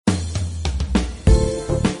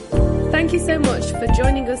Thank you so much for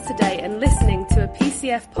joining us today and listening to a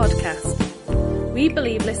PCF podcast. We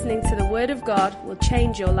believe listening to the Word of God will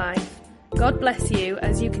change your life. God bless you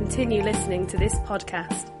as you continue listening to this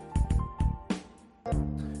podcast.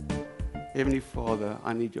 Heavenly Father,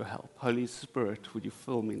 I need your help. Holy Spirit, would you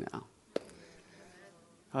fill me now?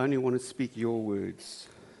 I only want to speak your words.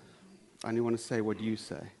 I only want to say what you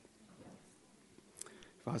say.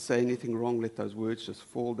 If I say anything wrong, let those words just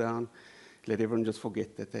fall down. Let everyone just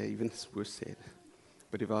forget that they even were said.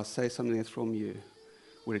 But if I say something that's from you,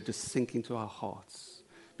 would it just sink into our hearts,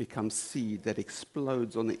 become seed that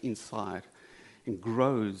explodes on the inside and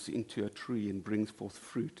grows into a tree and brings forth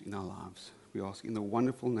fruit in our lives? We ask in the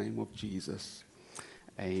wonderful name of Jesus.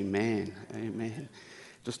 Amen. Amen.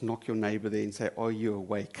 Just knock your neighbor there and say, are you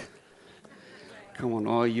awake? Come on,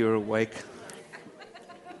 are you awake?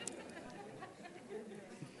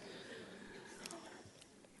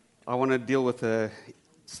 I want to deal with a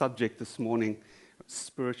subject this morning,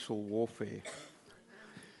 spiritual warfare.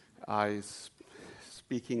 I was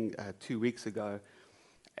speaking 2 weeks ago,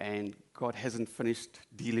 and God hasn't finished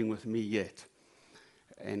dealing with me yet.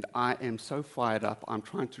 And I am so fired up. I'm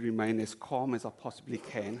trying to remain as calm as I possibly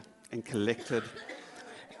can and collected.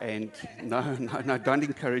 And no, don't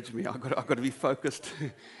encourage me. I've got to be focused.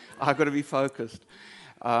 I've got to be focused.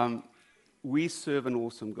 We serve an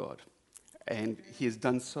awesome God. And he has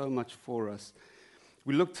done so much for us.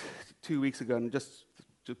 We looked 2 weeks ago, and just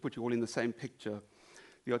to put you all in the same picture,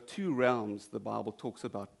 there are two realms the Bible talks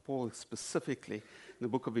about. Paul specifically, in the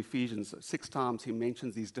book of Ephesians, 6 times he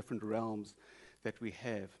mentions these different realms that we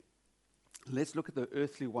have. Let's look at the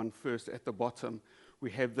earthly one first. At the bottom, we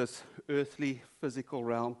have this earthly, physical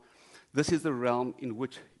realm. This is the realm in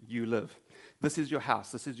which you live. This is your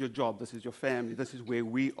house, this is your job, this is your family, this is where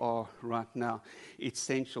we are right now. It's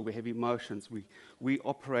essential. We have emotions. We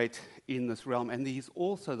operate in this realm. And there's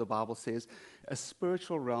also, the Bible says, a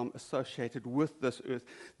spiritual realm associated with this earth.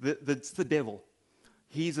 It's the devil.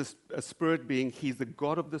 He's a spirit being. He's the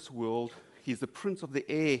god of this world. He's the prince of the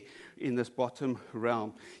air in this bottom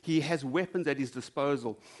realm. He has weapons at his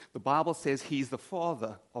disposal. The Bible says he's the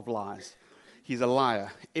father of lies. He's a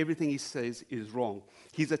liar. Everything he says is wrong.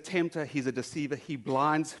 He's a tempter. He's a deceiver. He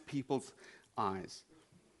blinds people's eyes.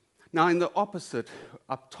 Now, in the opposite,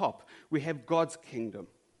 up top, we have God's kingdom.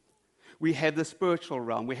 We have the spiritual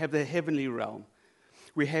realm. We have the heavenly realm.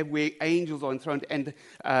 We have where angels are enthroned, and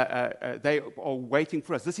they are waiting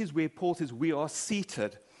for us. This is where Paul says we are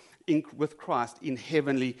seated with Christ in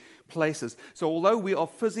heavenly places. So although we are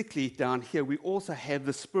physically down here, we also have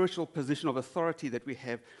the spiritual position of authority that we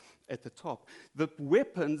have at the top. The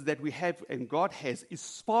weapons that we have and God has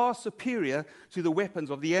is far superior to the weapons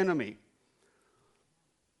of the enemy.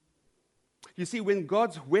 You see, when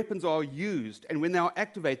God's weapons are used and when they are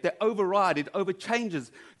activated, they override, it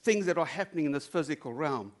overchanges things that are happening in this physical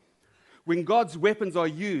realm. When God's weapons are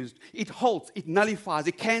used, it halts, it nullifies,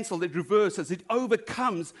 it cancels, it reverses, it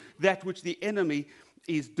overcomes that which the enemy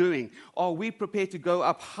is doing. Are we prepared to go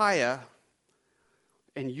up higher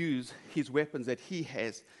and use his weapons that he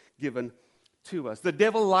has given to us? The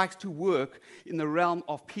devil likes to work in the realm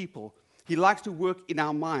of people. He likes to work in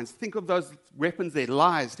our minds. Think of those weapons there: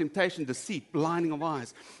 lies, temptation, deceit, blinding of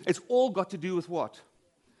eyes. It's all got to do with what?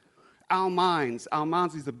 Our minds. Our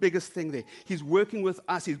minds is the biggest thing there. He's working with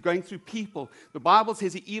us. He's going through people. The Bible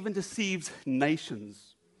says he even deceives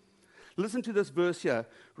nations. Listen to this verse here,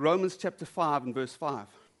 Romans chapter 5 and verse 5.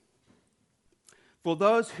 For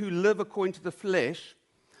those who live according to the flesh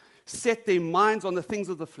set their minds on the things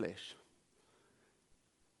of the flesh.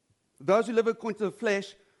 Those who live according to the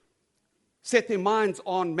flesh set their minds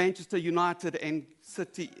on Manchester United and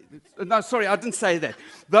City. No, sorry, I didn't say that.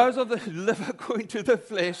 Those of who live according to the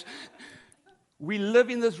flesh, we live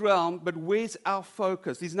in this realm, but where's our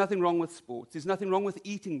focus? There's nothing wrong with sports. There's nothing wrong with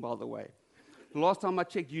eating, by the way. The last time I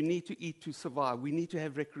checked, you need to eat to survive. We need to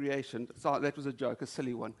have recreation. So that was a joke, a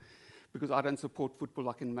silly one, because I don't support football.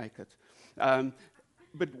 I can make it.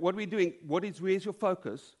 But what we're doing, where's your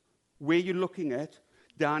focus? Where you're looking at?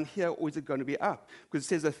 Down here, or is it going to be up? Because it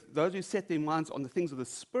says that those who set their minds on the things of the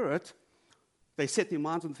Spirit, they set their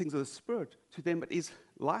minds on the things of the Spirit. To them it is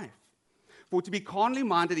life. For to be carnally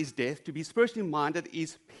minded is death, to be spiritually minded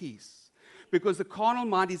is peace. Because the carnal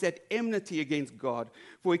mind is at enmity against God,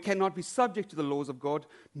 for it cannot be subject to the laws of God,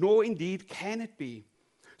 nor indeed can it be.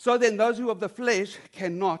 So then those who are of the flesh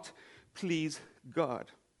cannot please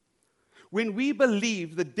God. When we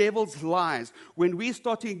believe the devil's lies, when we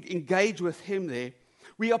start to engage with him there,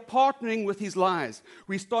 we are partnering with his lies.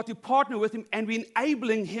 We start to partner with him, and we're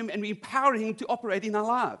enabling him and we're empowering him to operate in our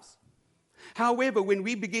lives. However, when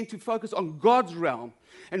we begin to focus on God's realm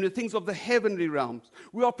and the things of the heavenly realms,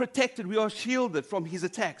 we are protected, we are shielded from his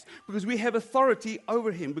attacks because we have authority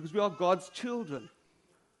over him, because we are God's children.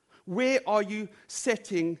 Where are you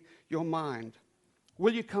setting your mind?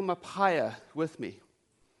 Will you come up higher with me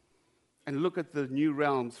and look at the new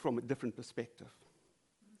realms from a different perspective?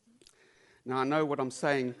 Now, I know what I'm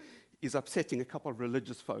saying is upsetting a couple of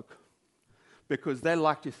religious folk because they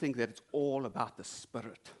like to think that it's all about the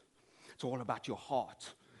spirit. It's all about your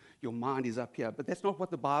heart. Your mind is up here. But that's not what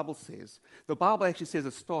the Bible says. The Bible actually says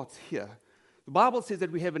it starts here. The Bible says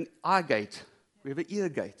that we have an eye gate. We have an ear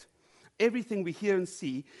gate. Everything we hear and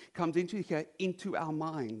see comes into here, into our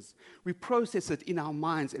minds. We process it in our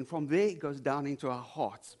minds, and from there it goes down into our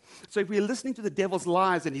hearts. So if we're listening to the devil's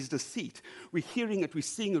lies and his deceit, we're hearing it, we're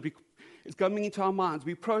seeing it, it's coming into our minds,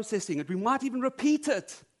 we're processing it. We might even repeat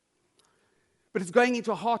it. But it's going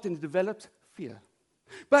into our heart and it develops fear.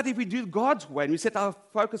 But if we do God's way and we set our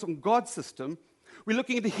focus on God's system, we're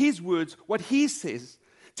looking into his words, what he says,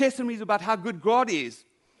 testimonies about how good God is.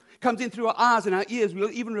 Comes in through our eyes and our ears.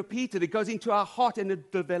 We'll even repeat it. It goes into our heart and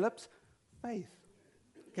it develops faith.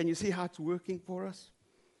 Can you see how it's working for us?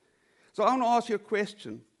 So I want to ask you a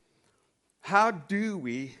question. How do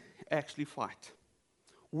we actually fight?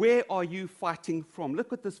 Where are you fighting from?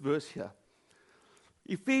 Look at this verse here.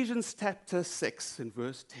 Ephesians chapter 6 and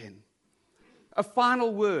verse 10. A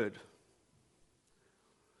final word.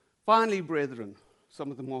 Finally, brethren,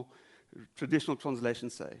 some of the more traditional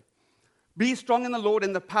translations say, be strong in the Lord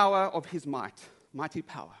and the power of his might, mighty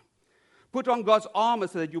power. Put on God's armor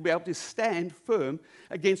so that you'll be able to stand firm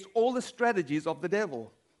against all the strategies of the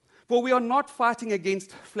devil. For we are not fighting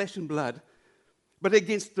against flesh and blood, but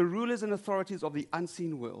against the rulers and authorities of the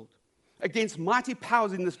unseen world, against mighty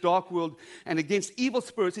powers in this dark world, and against evil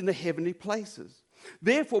spirits in the heavenly places.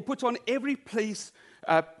 Therefore, put on every piece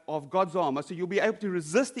of God's armor so you'll be able to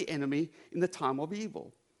resist the enemy in the time of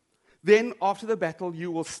evil. Then, after the battle, you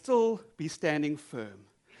will still be standing firm.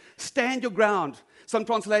 Stand your ground. Some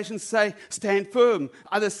translations say, stand firm.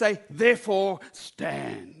 Others say, therefore,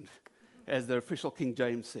 stand, as the official King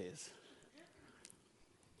James says.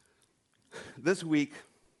 This week,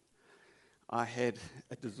 I had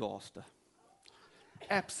a disaster.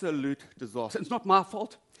 Absolute disaster. It's not my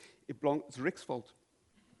fault. It's Rick's fault.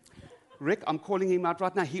 Rick, I'm calling him out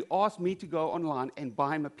right now. He asked me to go online and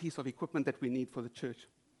buy him a piece of equipment that we need for the church.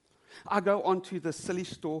 I go onto the silly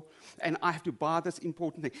store, and I have to buy this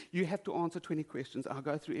important thing. You have to answer 20 questions. I'll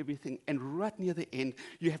go through everything, and right near the end,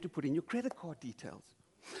 you have to put in your credit card details.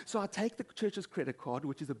 So I take the church's credit card,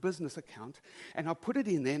 which is a business account, and I put it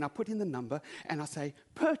in there, and I put in the number, and I say,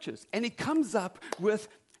 purchase. And it comes up with,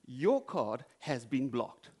 your card has been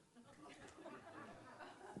blocked.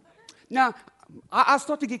 Now, I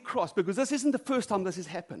start to get cross because this isn't the first time this has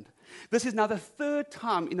happened. This is now the third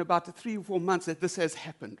time in about 3 or 4 months that this has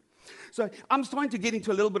happened. So I'm starting to get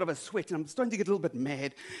into a little bit of a sweat, and I'm starting to get a little bit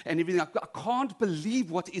mad and everything. I can't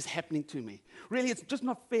believe what is happening to me. Really, it's just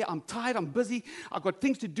not fair. I'm tired, I'm busy, I've got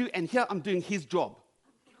things to do, and here I'm doing his job.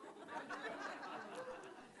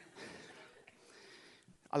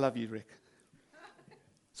 I love you, Rick.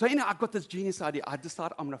 So, I've got this genius idea. I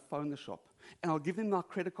decided I'm going to phone the shop, and I'll give them my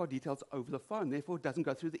credit card details over the phone. Therefore, it doesn't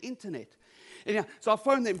go through the internet. So I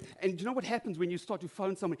phone them, and do you know what happens when you start to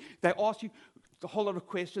phone somebody? They ask you a whole lot of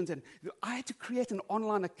questions, and I had to create an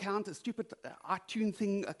online account, a stupid iTunes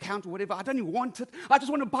thing account or whatever. I don't even want it. I just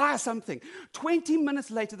want to buy something. 20 minutes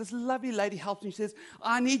later, this lovely lady helps me. She says,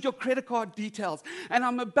 I need your credit card details. And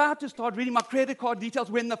I'm about to start reading my credit card details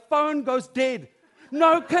when the phone goes dead.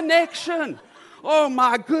 No connection. Oh,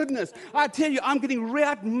 my goodness. I tell you, I'm getting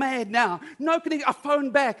right mad now. No connection. I phone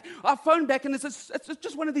back, and it's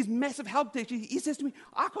just one of these massive help desks. He says to me,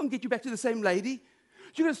 I can't get you back to the same lady.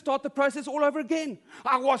 You're going to start the process all over again.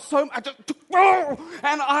 And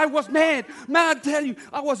I was mad. Man, I tell you,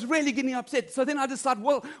 I was really getting upset. So then I decided,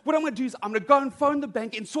 well, what I'm going to do is I'm going to go and phone the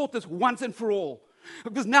bank and sort this once and for all.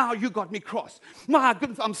 Because now you got me cross. My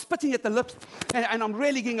goodness, I'm spitting at the lips, and I'm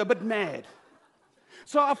really getting a bit mad.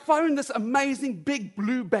 So I phoned this amazing big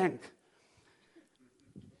blue bank.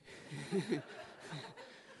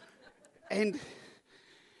 And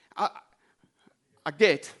I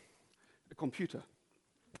get a computer.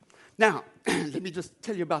 Now, let me just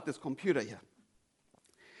tell you about this computer here.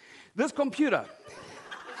 This computer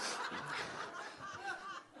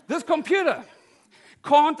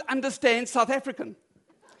can't understand South African.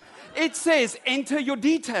 It says, enter your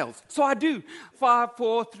details. So I do. 5,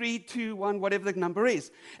 4, 3, 2, 1, whatever the number is.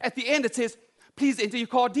 At the end, it says, please enter your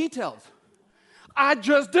card details. I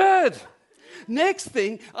just did. Next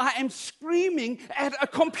thing, I am screaming at a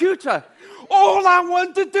computer. All I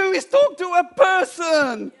want to do is talk to a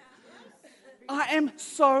person. I am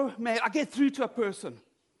so mad. I get through to a person.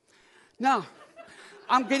 Now,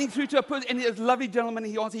 I'm getting through to a person, and there's a lovely gentleman.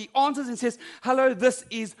 He answers and says, hello, this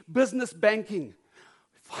is business banking.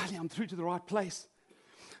 Finally, I'm through to the right place.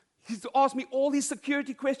 He's asked me all these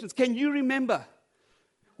security questions. Can you remember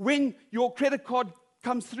when your credit card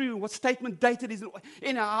comes through, what statement date it is?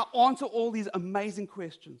 And I answer all these amazing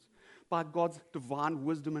questions by God's divine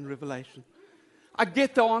wisdom and revelation. I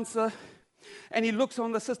get the answer, and he looks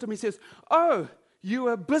on the system. He says, oh,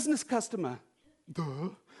 you're a business customer. Duh.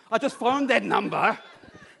 I just phoned that number.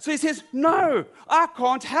 So he says, no, I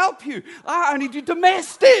can't help you. I only do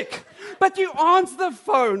domestic. But you answer the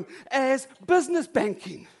phone as business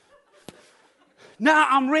banking. Now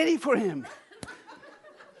I'm ready for him.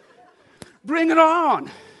 Bring it on.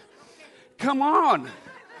 Come on.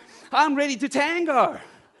 I'm ready to tango.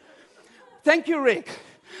 Thank you, Rick.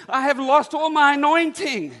 I have lost all my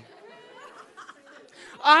anointing.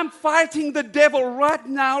 I'm fighting the devil right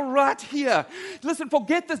now, right here. Listen,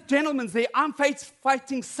 forget this gentleman's there. I'm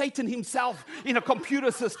fighting Satan himself in a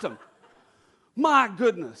computer system. My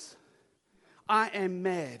goodness. I am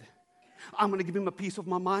mad. I'm going to give him a piece of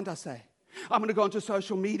my mind, I say. I'm going to go onto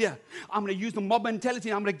social media. I'm going to use the mob mentality.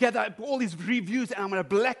 And I'm going to gather up all these reviews and I'm going to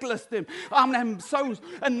blacklist them. I'm going to so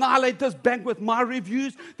annihilate this bank with my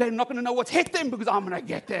reviews. They're not going to know what's hit them because I'm going to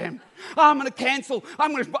get them. I'm going to cancel.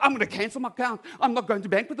 I'm going to cancel my account. I'm not going to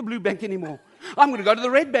bank with the blue bank anymore. I'm going to go to the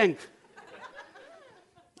red bank.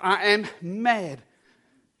 I am mad.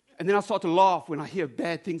 And then I start to laugh when I hear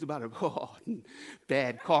bad things about it. Oh,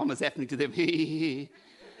 bad karma's happening to them.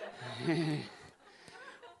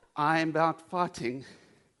 I am about fighting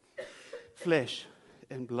flesh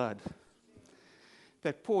and blood.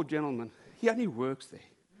 That poor gentleman, he only works there.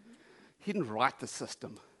 He didn't write the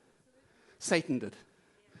system. Satan did.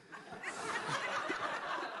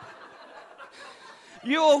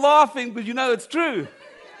 You're all laughing, but you know it's true.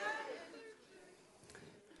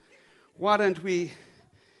 Why don't we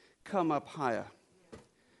come up higher?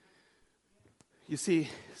 You see,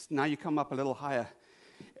 now you come up a little higher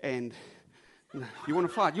and you want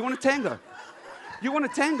to fight. You want to tango. You want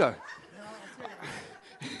to tango.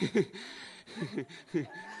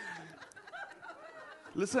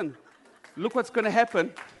 Listen, look what's going to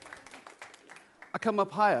happen. I come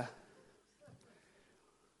up higher.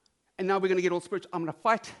 And now we're going to get all spiritual. I'm going to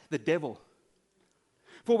fight the devil.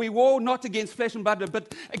 For we war not against flesh and blood,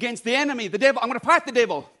 but against the enemy, the devil. I'm going to fight the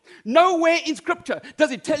devil. Nowhere in Scripture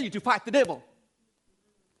does it tell you to fight the devil.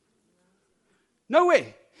 Nowhere.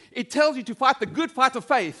 It tells you to fight the good fight of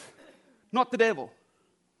faith, not the devil.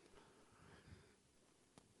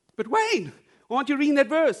 But Wayne, aren't you reading that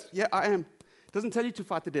verse? Yeah, I am. It doesn't tell you to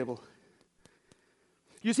fight the devil.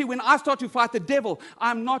 You see, when I start to fight the devil,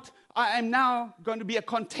 I am now going to be a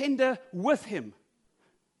contender with him.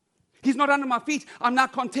 He's not under my feet. I'm now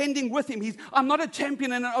contending with him. I'm not a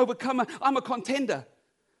champion and an overcomer. I'm a contender.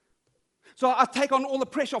 So I take on all the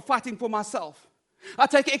pressure of fighting for myself. I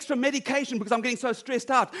take extra medication because I'm getting so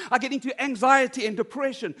stressed out. I get into anxiety and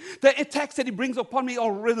depression. The attacks that he brings upon me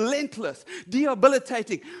are relentless,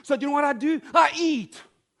 debilitating. So do you know what I do? I eat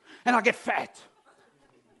and I get fat.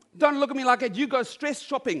 Don't look at me like that. You go stress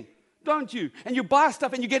shopping, don't you? And you buy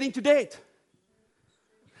stuff and you get into debt.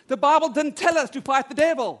 The Bible didn't tell us to fight the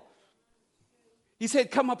devil. He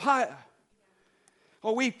said, come up higher.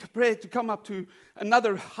 Or we prepared to come up to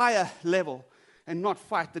another higher level and not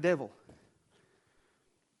fight the devil.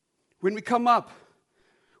 When we come up,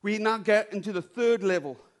 we now get into the third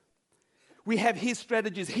level. We have his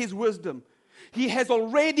strategies, his wisdom. He has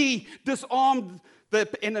already disarmed the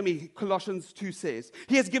enemy, Colossians 2 says.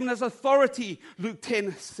 He has given us authority, Luke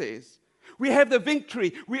 10 says. We have the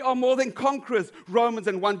victory. We are more than conquerors, Romans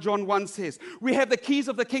and 1 John 1 says. We have the keys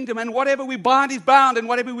of the kingdom, and whatever we bind is bound, and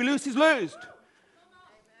whatever we loose is loosed.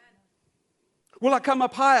 Will I come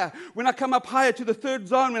up higher? When I come up higher to the third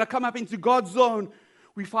zone, when I come up into God's zone,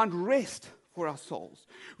 we find rest for our souls.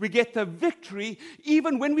 We get the victory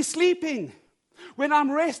even when we're sleeping. When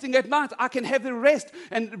I'm resting at night, I can have the rest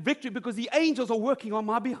and victory because the angels are working on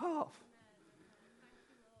my behalf.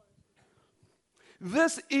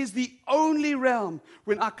 This is the only realm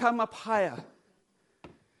when I come up higher.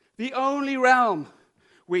 The only realm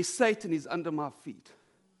where Satan is under my feet.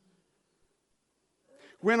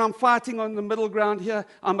 When I'm fighting on the middle ground here,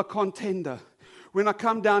 I'm a contender. When I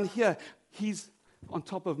come down here, he's on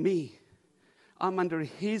top of me. I'm under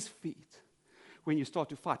his feet. When you start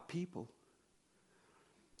to fight people.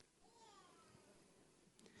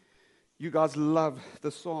 You guys love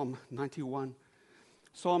the Psalm 91.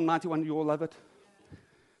 Psalm 91, you all love it?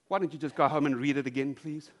 Why don't you just go home and read it again,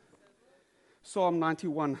 please? Psalm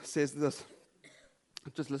 91 says this.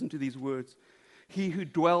 Just listen to these words. He who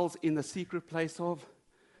dwells in the secret place of,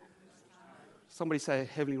 somebody say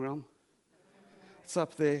heavenly realm. It's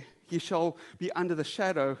up there. He shall be under the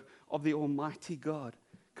shadow of the Almighty God.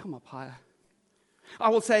 Come up higher. I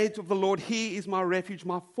will say of the Lord, He is my refuge,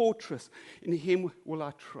 my fortress. In Him will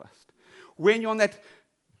I trust. When you're on that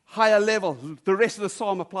higher level, the rest of the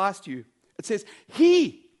psalm applies to you. It says,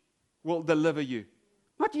 He will deliver you.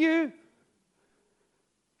 Not you.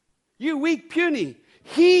 You weak, puny.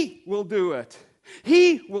 He will do it.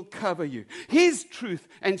 He will cover you. His truth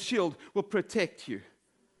and shield will protect you.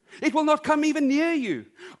 It will not come even near you.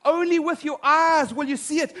 Only with your eyes will you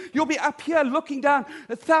see it. You'll be up here looking down,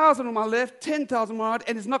 1,000 on my left, 10,000 on my right,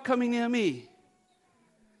 and it's not coming near me.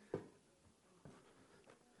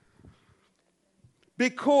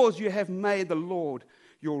 Because you have made the Lord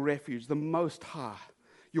your refuge, the Most High,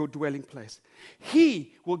 your dwelling place.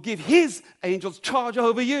 He will give His angels charge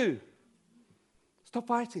over you. Stop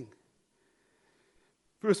fighting.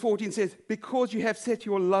 Verse 14 says, because you have set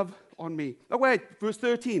your love on me. Oh, wait, verse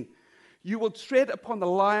 13. You will tread upon the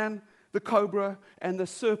lion, the cobra, and the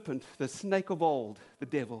serpent, the snake of old, the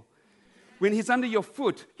devil. When he's under your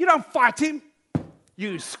foot, you don't fight him.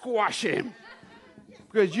 You squash him.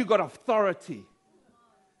 Because you got authority.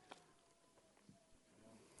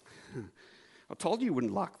 I told you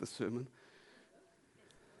wouldn't like the sermon.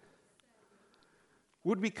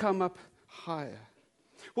 Would we come up higher?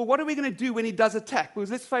 Well, what are we going to do when he does attack?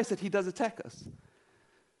 Because let's face it, he does attack us.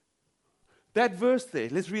 That verse there,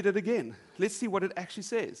 let's read it again. Let's see what it actually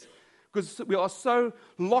says. Because we are so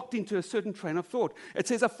locked into a certain train of thought. It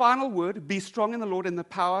says a final word, be strong in the Lord and the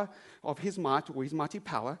power of His might, or His mighty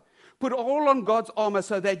power. Put all on God's armor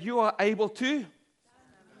so that you are able to.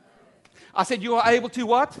 I said you are able to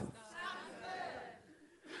what?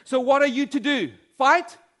 So what are you to do?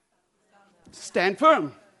 Fight? Stand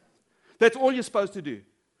firm. That's all you're supposed to do.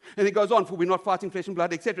 And it goes on, for we're not fighting flesh and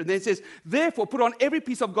blood, etc. And then it says, therefore, put on every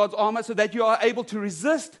piece of God's armor so that you are able to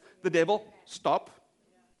resist the devil. Stop.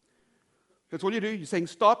 That's all you do. You're saying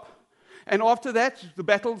stop. And after that, the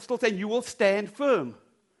battle is still saying you will stand firm.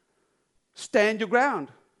 Stand your ground.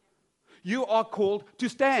 You are called to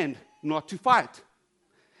stand, not to fight.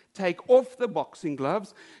 Take off the boxing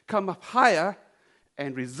gloves, come up higher,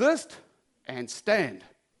 and resist and stand.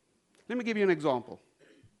 Let me give you an example.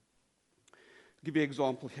 Give you an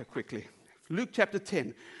example here quickly. Luke chapter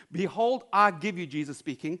 10. Behold, I give you, Jesus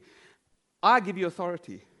speaking, I give you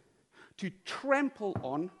authority to trample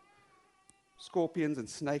on scorpions and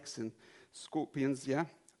snakes and scorpions,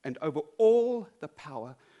 and over all the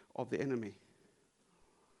power of the enemy.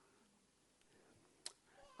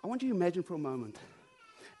 I want you to imagine for a moment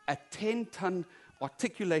a 10-ton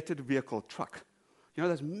articulated vehicle truck. You know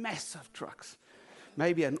those massive trucks,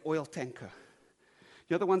 maybe an oil tanker.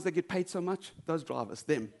 You know the ones that get paid so much? Those drivers,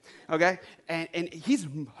 them. Okay? And he's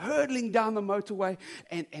hurtling down the motorway,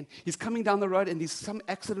 and he's coming down the road, and there's some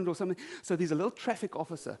accident or something. So there's a little traffic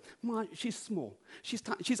officer. She's small. She's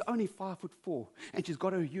only 5'4", and she's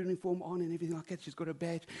got her uniform on and everything like that. She's got her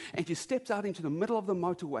badge. And she steps out into the middle of the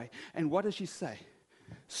motorway, and what does she say?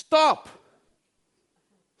 Stop!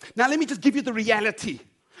 Now let me just give you the reality.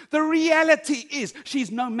 The reality is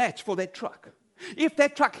she's no match for that truck. If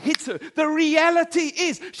that truck hits her, the reality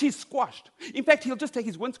is she's squashed. In fact, he'll just take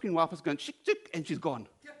his windscreen wipers, going, shick, shick, and she's gone.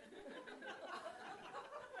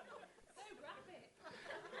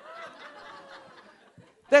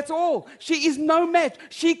 That's all. She is no match.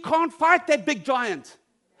 She can't fight that big giant.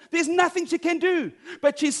 There's nothing she can do.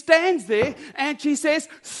 But she stands there and she says,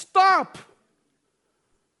 stop.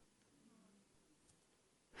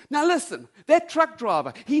 Now listen, that truck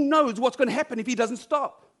driver, he knows what's going to happen if he doesn't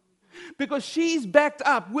stop. Because she's backed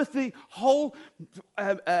up with the whole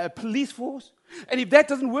police force. And if that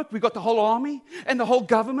doesn't work, we've got the whole army and the whole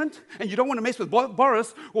government. And you don't want to mess with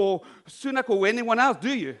Boris or Sunak or anyone else,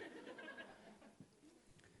 do you?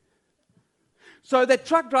 So that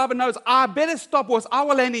truck driver knows, I better stop or else I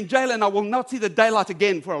will land in jail and I will not see the daylight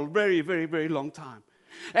again for a very, very, very long time.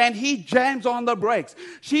 And he jams on the brakes.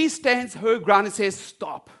 She stands her ground and says,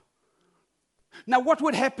 stop. Now, what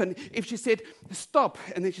would happen if she said, stop,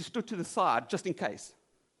 and then she stood to the side, just in case?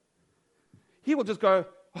 He will just go,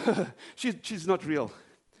 she's not real.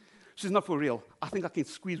 She's not for real. I think I can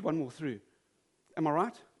squeeze one more through. Am I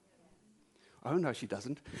right? Oh, no, she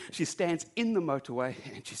doesn't. She stands in the motorway,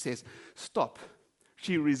 and she says, stop.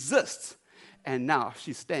 She resists, and now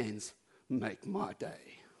she stands, make my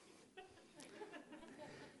day.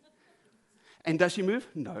 And does she move?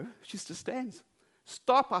 No, she just stands.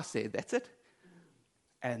 Stop, I said, that's it.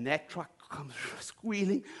 And that truck comes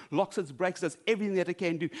squealing, locks its brakes, does everything that it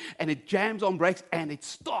can do, and it jams on brakes and it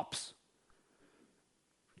stops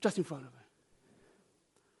just in front of her.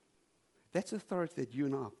 That's authority that you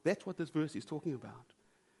and I, that's what this verse is talking about.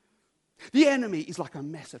 The enemy is like a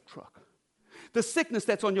massive truck. The sickness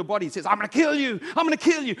that's on your body says, I'm going to kill you. I'm going to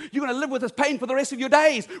kill you. You're going to live with this pain for the rest of your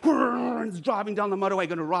days. It's driving down the motorway,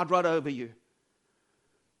 going to ride right over you.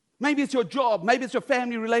 Maybe it's your job. Maybe it's your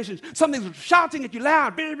family relations. Something's shouting at you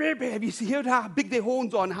loud. Beep, beep, beep. Have you heard how big their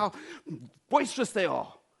horns are and how boisterous they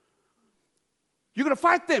are? You're going to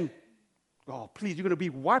fight them. Oh, please, you're going to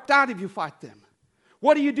be wiped out if you fight them.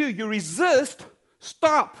 What do? You resist.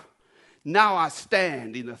 Stop. Now I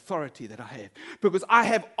stand in the authority that I have, because I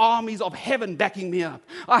have armies of heaven backing me up.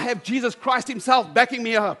 I have Jesus Christ himself backing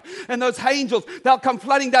me up. And those angels, they'll come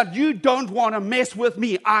flooding down. You don't want to mess with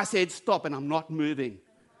me. I said stop, and I'm not moving.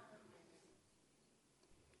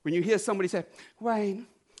 When you hear somebody say, Wayne,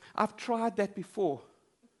 I've tried that before.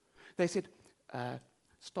 They said,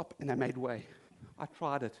 stop, and they made way. I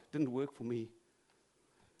tried it. It didn't work for me.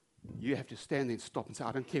 You have to stand there and stop and say,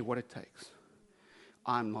 I don't care what it takes.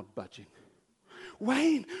 I'm not budging.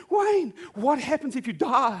 Wayne, what happens if you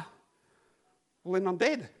die? Well, then I'm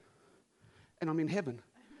dead. And I'm in heaven.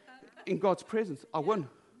 In God's presence. I win.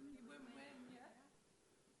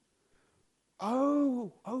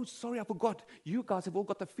 Oh, sorry, I forgot. You guys have all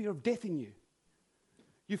got the fear of death in you.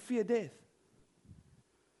 You fear death.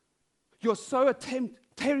 You're so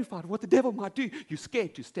terrified of what the devil might do. You're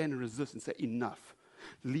scared to stand and resist and say, enough.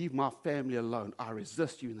 Leave my family alone. I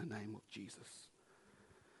resist you in the name of Jesus.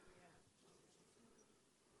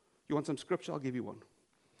 You want some scripture? I'll give you one.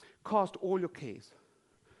 Cast all your cares,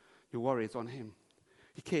 your worries on him.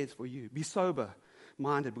 He cares for you. Be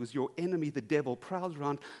sober-minded, because your enemy, the devil, prowls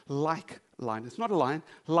around like a lion. It's not a lion,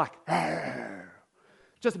 like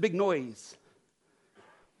just a big noise,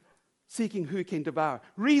 seeking who can devour.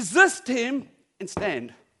 Resist him and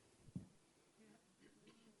stand.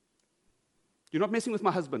 You're not messing with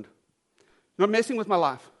my husband. You're not messing with my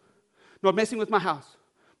life. Not messing with my house,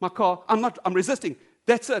 my car. I'm resisting.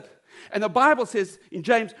 That's it. And the Bible says in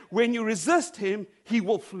James, when you resist him, he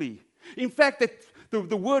will flee. In fact, that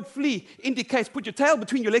the word flee indicates put your tail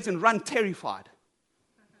between your legs and run terrified.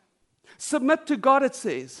 Submit to God, it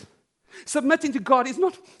says. Submitting to God is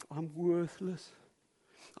not, I'm worthless.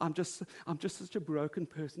 I'm just such a broken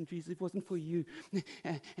person. Jesus, if it wasn't for you, you're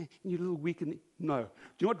a little weak. No.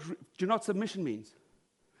 Do you know what submission means?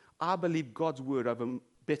 I believe God's word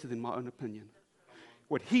better than my own opinion.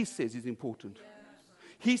 What he says is important.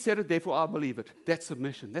 He said it, therefore I believe it. That's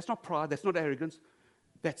submission. That's not pride. That's not arrogance.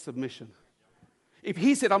 That's submission. If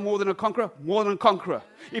he said I'm more than a conqueror, more than a conqueror.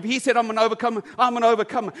 If he said I'm an overcomer, I'm an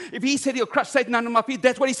overcomer. If he said he'll crush Satan under my feet,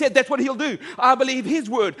 that's what he said. That's what he'll do. I believe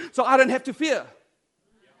his word, so I don't have to fear.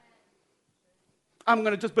 I'm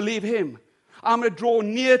going to just believe him. I'm going to draw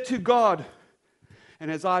near to God.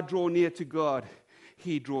 And as I draw near to God,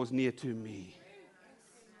 he draws near to me.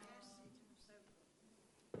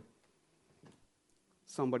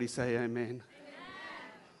 Somebody say amen. Amen.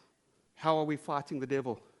 How are we fighting the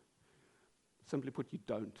devil? Simply put, you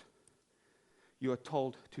don't. You are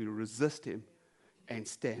told to resist him and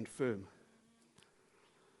stand firm.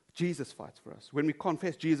 Jesus fights for us. When we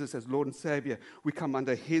confess Jesus as Lord and Savior, we come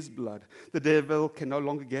under his blood. The devil can no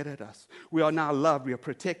longer get at us. We are now loved. We are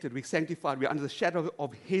protected. We're sanctified. We're under the shadow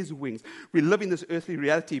of his wings. We live in this earthly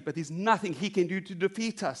reality, but there's nothing he can do to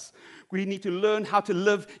defeat us. We need to learn how to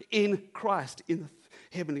live in Christ, in the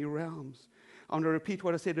heavenly realms. I want to repeat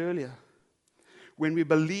what I said earlier. When we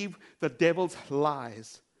believe the devil's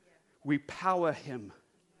lies, we power him.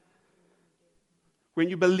 When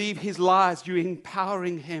you believe his lies, you're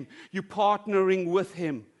empowering him. You're partnering with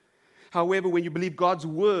him. However, when you believe God's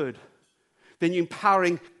word, then you're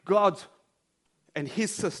empowering God and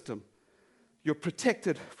his system. You're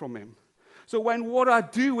protected from him. So what do I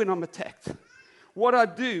do when I'm attacked? What do I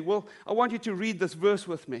do? Well, I want you to read this verse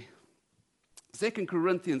with me. 2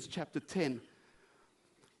 Corinthians chapter 10,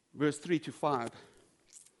 verse 3 to 5.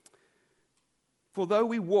 For though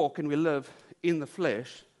we walk and we live in the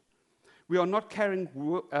flesh, we are not carrying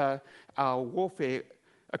our warfare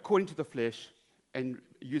according to the flesh and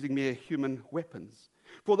using mere human weapons.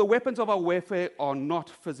 For the weapons of our warfare are not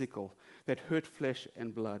physical, that hurt flesh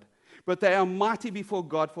and blood, but they are mighty before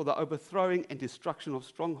God for the overthrowing and destruction of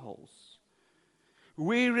strongholds.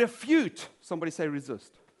 We refute, somebody say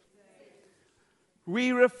resist.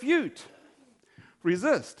 We refute,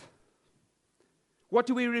 resist. What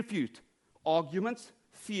do we refute? Arguments,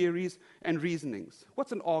 theories, and reasonings.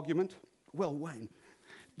 What's an argument? Well, Wayne,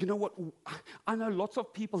 you know what? I know lots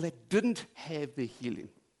of people that didn't have their healing.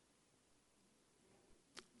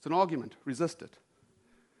 It's an argument. Resist it.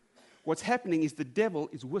 What's happening is the devil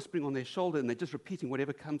is whispering on their shoulder and they're just repeating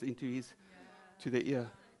whatever comes into to their ear.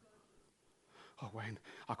 Oh, Wayne,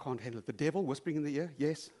 I can't handle it. The devil whispering in the ear?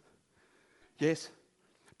 Yes. Yes.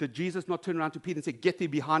 Did Jesus not turn around to Peter and say, "Get thee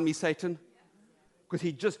behind me, Satan"? Because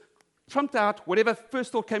he just trumped out whatever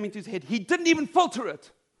first thought came into his head. He didn't even filter it.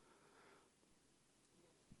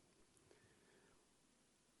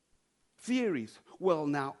 Theories. Well,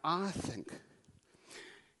 now I think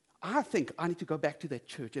I need to go back to that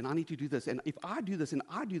church and I need to do this. And if I do this and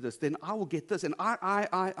I do this, then I will get this. And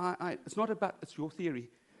I. It's not about, it's your theory.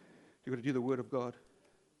 You've got to do the Word of God.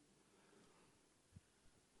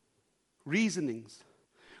 Reasonings.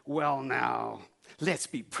 Well, now, let's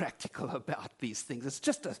be practical about these things. It's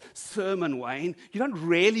just a sermon, Wayne. You don't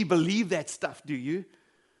really believe that stuff, do you?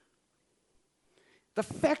 The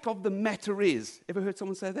fact of the matter is, ever heard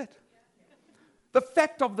someone say that? The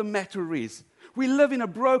fact of the matter is, we live in a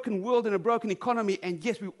broken world, in a broken economy, and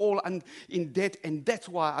yes, we're all in debt, and that's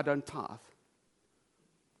why I don't tithe.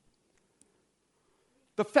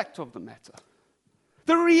 The fact of the matter.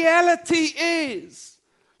 The reality is,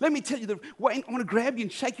 let me tell you, I want to grab you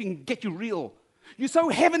and shake you and get you real. You're so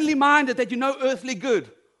heavenly minded that you know earthly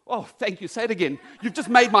good. Oh, thank you. Say it again. You've just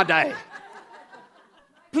made my day.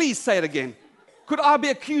 Please say it again. Could I be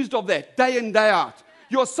accused of that day in, day out?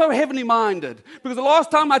 You're so heavenly minded. Because the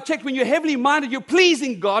last time I checked, when you're heavenly minded, you're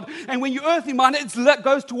pleasing God. And when you're earthly minded, it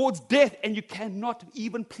goes towards death. And you cannot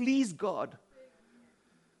even please God.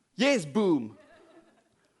 Yes, boom.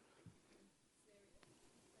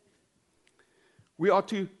 We are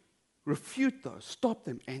to refute those, stop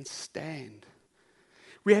them, and stand.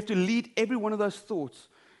 We have to lead every one of those thoughts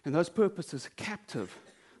and those purposes captive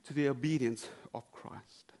to the obedience of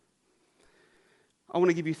Christ. I want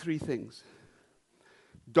to give you 3 things.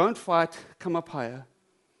 Don't fight, come up higher.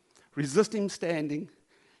 Resist him standing.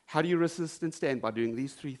 How do you resist and stand? By doing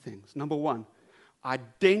these 3 things. Number 1,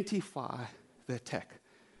 identify the attack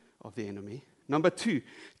of the enemy. Number 2,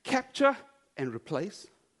 capture and replace.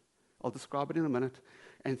 I'll describe it in a minute.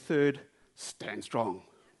 And 3rd, stand strong.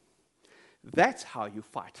 That's how you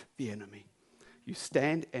fight the enemy. You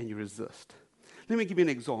stand and you resist. Let me give you an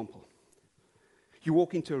example. You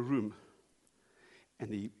walk into a room and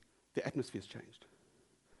the atmosphere's changed.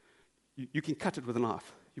 You can cut it with a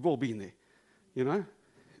knife. You've all been there, you know?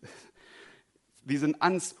 There's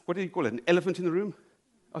what do you call it, an elephant in the room?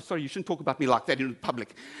 Oh, sorry, you shouldn't talk about me like that in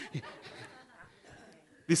public.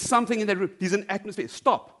 There's something in that room. There's an atmosphere.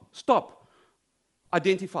 Stop.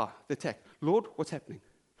 Identify the attack. Lord, what's happening?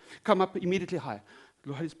 Come up immediately higher.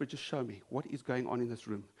 Lord, Holy Spirit, just show me what is going on in this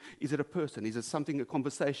room. Is it a person? Is it something, a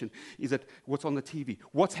conversation? Is it what's on the TV?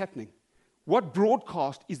 What's happening? What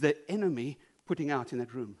broadcast is the enemy putting out in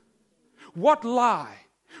that room? What lie?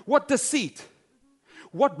 What deceit?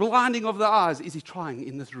 What blinding of the eyes is he trying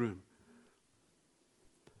in this room?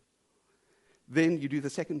 Then you do the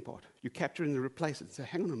second part. You capture and replace it and say,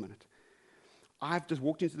 hang on a minute. I've just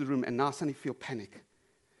walked into the room and now suddenly feel panic.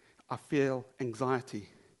 I feel anxiety.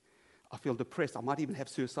 I feel depressed. I might even have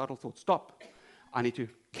suicidal thoughts. Stop. I need to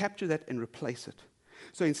capture that and replace it.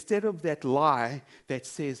 So instead of that lie that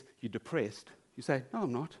says you're depressed, you say, no,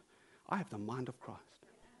 I'm not. I have the mind of Christ.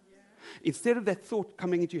 Instead of that thought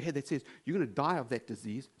coming into your head that says, you're going to die of that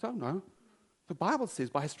disease, so no. The Bible says,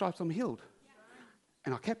 by his stripes I'm healed.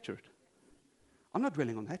 And I capture it. I'm not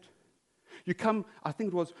dwelling on that. You come, I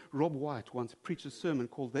think it was Rob White once preached a sermon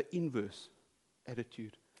called the inverse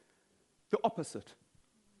attitude. The opposite.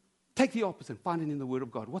 Take the opposite and find it in the Word of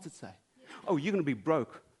God. What's it say? Oh, you're going to be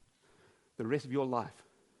broke the rest of your life.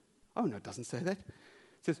 Oh, no, it doesn't say that.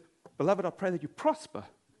 It says, beloved, I pray that you prosper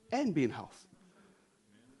and be in health.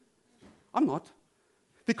 I'm not.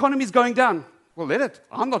 The economy is going down. Well, let it.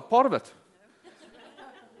 I'm not part of it.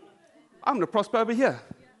 I'm going to prosper over here.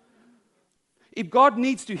 If God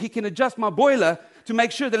needs to, he can adjust my boiler to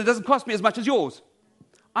make sure that it doesn't cost me as much as yours.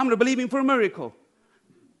 I'm going to believe him for a miracle.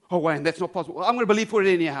 Oh, Wayne, that's not possible. I'm going to believe for it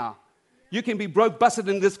anyhow. You can be broke, busted,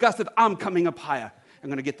 and disgusted. I'm coming up higher. I'm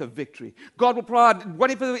going to get the victory. God will provide. What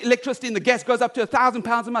if the electricity and the gas goes up to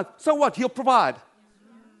 £1,000 a month? So what? He'll provide.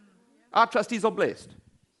 Our trustees are blessed.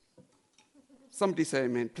 Somebody say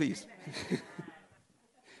amen, please.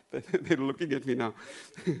 They're looking at me now.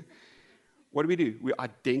 What do? We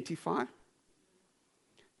identify.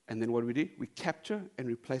 And then what do? We capture and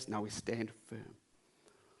replace. Now we stand firm.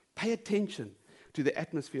 Pay attention to the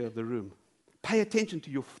atmosphere of the room. Pay attention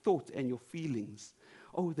to your thoughts and your feelings.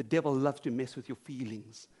 Oh, the devil loves to mess with your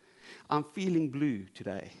feelings. I'm feeling blue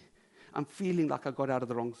today. I'm feeling like I got out of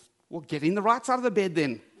the wrong... Well, get in the right side of the bed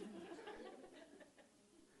then.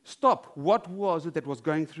 Stop. What was it that was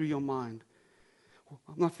going through your mind?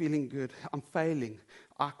 I'm not feeling good. I'm failing.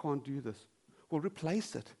 I can't do this. Well,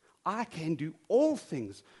 replace it. I can do all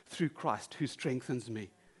things through Christ who strengthens me.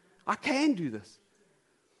 I can do this.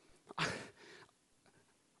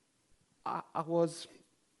 I was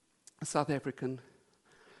a South African.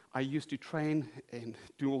 I used to train and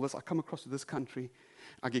do all this. I come across to this country.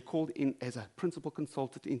 I get called in as a principal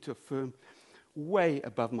consultant into a firm way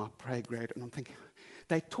above my pay grade. And I'm thinking,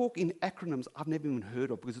 they talk in acronyms I've never even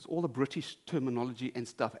heard of because it's all the British terminology and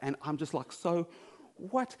stuff. And I'm just like, so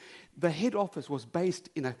what? The head office was based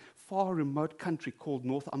in a far remote country called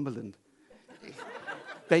Northumberland.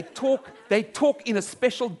 They talk in a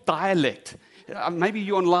special dialect. Maybe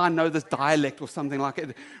you online know this dialect or something like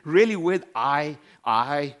it. Really weird. I,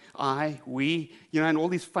 we, and all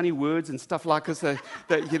these funny words and stuff like this.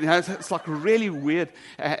 It's like really weird.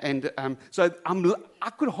 So I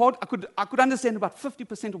could understand about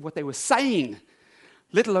 50% of what they were saying,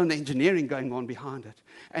 let alone the engineering going on behind it.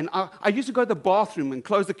 And I used to go to the bathroom and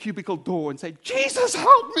close the cubicle door and say, Jesus,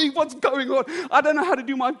 help me, what's going on? I don't know how to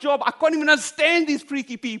do my job. I can't even understand these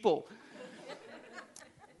freaky people.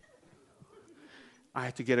 I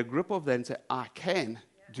had to get a grip of that and say, I can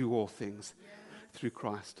do all things through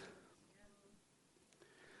Christ.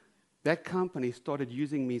 That company started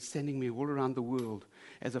using me, sending me all around the world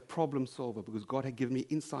as a problem solver because God had given me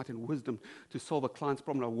insight and wisdom to solve a client's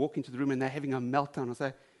problem. I walk into the room and they're having a meltdown. I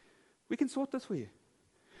say, we can sort this for you.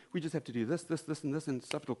 We just have to do this, and this, and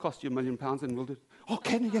stuff. It'll cost you £1 million and we'll do it. Oh,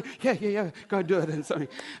 can you? Yeah, go do it. And so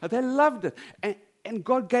they loved it. And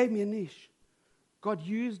God gave me a niche. God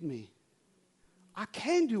used me. I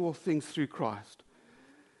can do all things through Christ.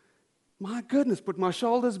 My goodness, put my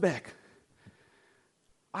shoulders back.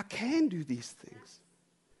 I can do these things.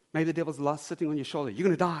 Maybe the devil's sitting on your shoulder. You're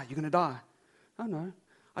going to die. Oh, no.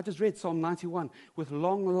 I just read Psalm 91. With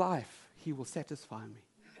long life, he will satisfy me.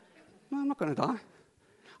 No, I'm not going to die.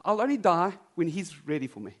 I'll only die when he's ready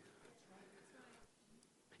for me.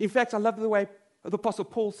 In fact, I love the way the Apostle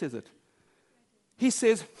Paul says it. He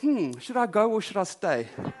says, should I go or should I stay?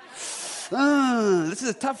 This is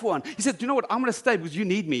a tough one. He said, do you know what? I'm going to stay because you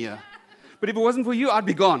need me here. But if it wasn't for you, I'd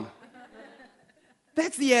be gone.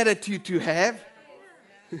 That's the attitude to have.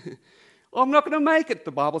 I'm not going to make it.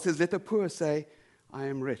 The Bible says, let the poor say, I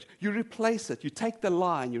am rich. You replace it. You take the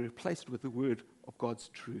lie and you replace it with the word of God's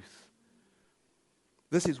truth.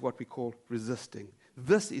 This is what we call resisting.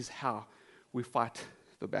 This is how we fight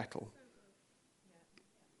the battle.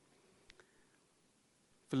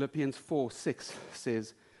 Philippians 4:6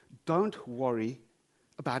 says, don't worry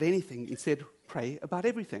about anything. Instead, pray about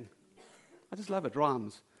everything. I just love it.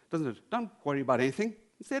 Rhymes, doesn't it? Don't worry about anything.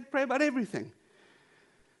 Instead, pray about everything.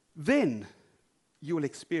 Then you will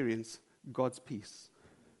experience God's peace.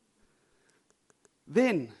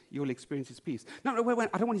 Then you will experience his peace. No, wait.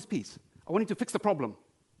 I don't want his peace. I want him to fix the problem.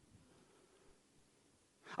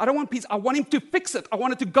 I don't want peace. I want him to fix it. I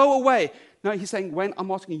want it to go away. No, he's saying, Wayne,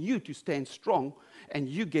 I'm asking you to stand strong and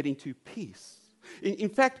you get into peace. In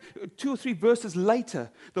fact, 2 or 3 verses later,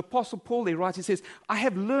 the Apostle Paul there writes, he says, I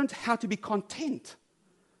have learned how to be content,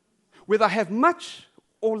 whether I have much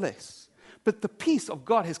or less. But the peace of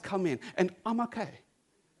God has come in, and I'm okay.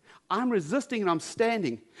 I'm resisting and I'm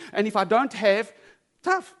standing. And if I don't have,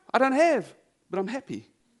 tough. I don't have, but I'm happy.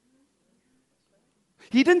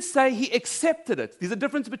 He didn't say he accepted it. There's a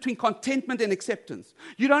difference between contentment and acceptance.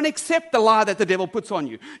 You don't accept the lie that the devil puts on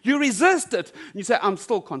you. You resist it. And you say, I'm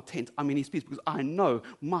still content. I'm in his peace because I know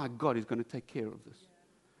my God is going to take care of this.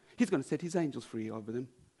 He's going to set his angels free over them.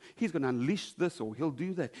 He's going to unleash this or he'll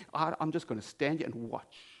do that. I'm just going to stand here and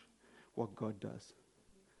watch what God does.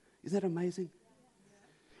 Isn't that amazing?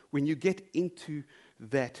 When you get into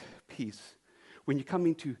that peace, when you come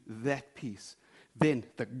into that peace, then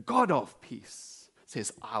the God of peace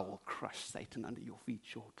says, I will crush Satan under your feet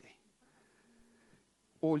shortly.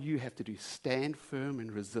 All you have to do is stand firm and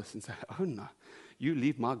resist and say, oh no, you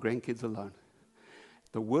leave my grandkids alone.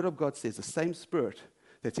 The word of God says the same spirit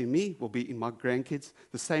that's in me will be in my grandkids,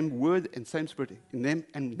 the same word and same spirit in them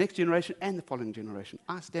and next generation and the following generation.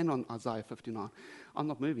 I stand on Isaiah 59. I'm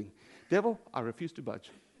not moving. Devil, I refuse to budge.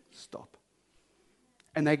 Stop.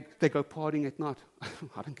 And they go partying at night.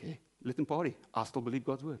 I don't care. Let them party. I still believe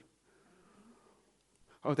God's word.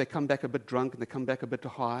 Oh, they come back a bit drunk, and they come back a bit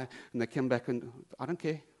high, and they come back, and I don't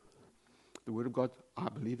care. The word of God, I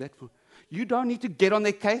believe that. You don't need to get on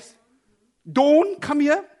their case. Dawn, come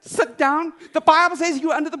here, sit down. The Bible says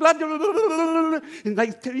you're under the blood. And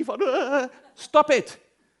they're terrified. Stop it.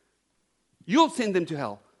 You'll send them to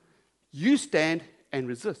hell. You stand and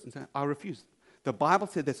resist and say, I refuse. The Bible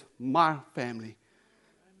said that's my family.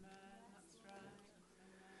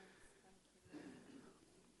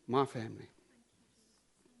 My family.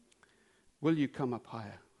 Will you come up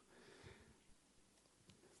higher?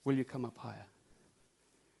 Will you come up higher?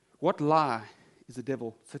 What lie is the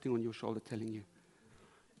devil sitting on your shoulder telling you?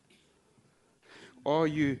 Are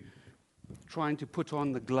you trying to put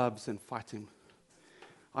on the gloves and fight him?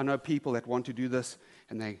 I know people that want to do this,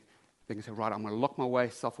 and they can say, right, I'm going to lock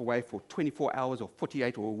myself away for 24 hours or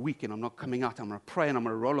 48 or a week, and I'm not coming out. I'm going to pray, and I'm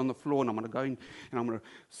going to roll on the floor, and I'm going to go in, and I'm going to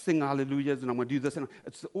sing hallelujahs, and I'm going to do this. And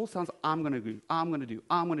it all sounds, I'm going to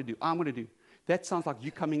do. That sounds like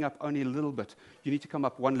you coming up only a little bit. You need to come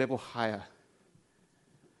up one level higher.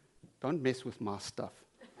 Don't mess with my stuff.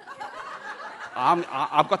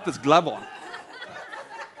 I've got this glove on.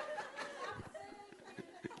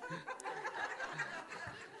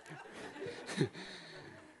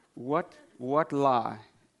 What lie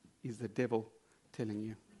is the devil telling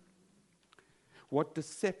you? What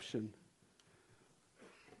deception?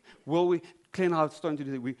 Well, Claire and I are starting to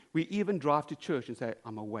do that. We even drive to church and say,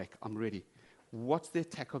 I'm awake, I'm ready. What's the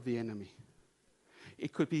attack of the enemy?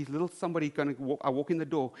 It could be somebody going to walk. I walk in the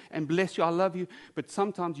door and bless you, I love you. But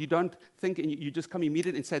sometimes you don't think, and you just come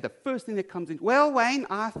immediately and say the first thing that comes in. Well, Wayne,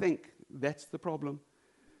 I think that's the problem.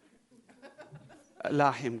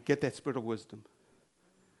 Allow him, get that spirit of wisdom.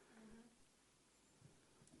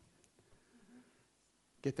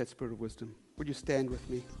 Get that spirit of wisdom. Would you stand with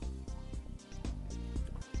me?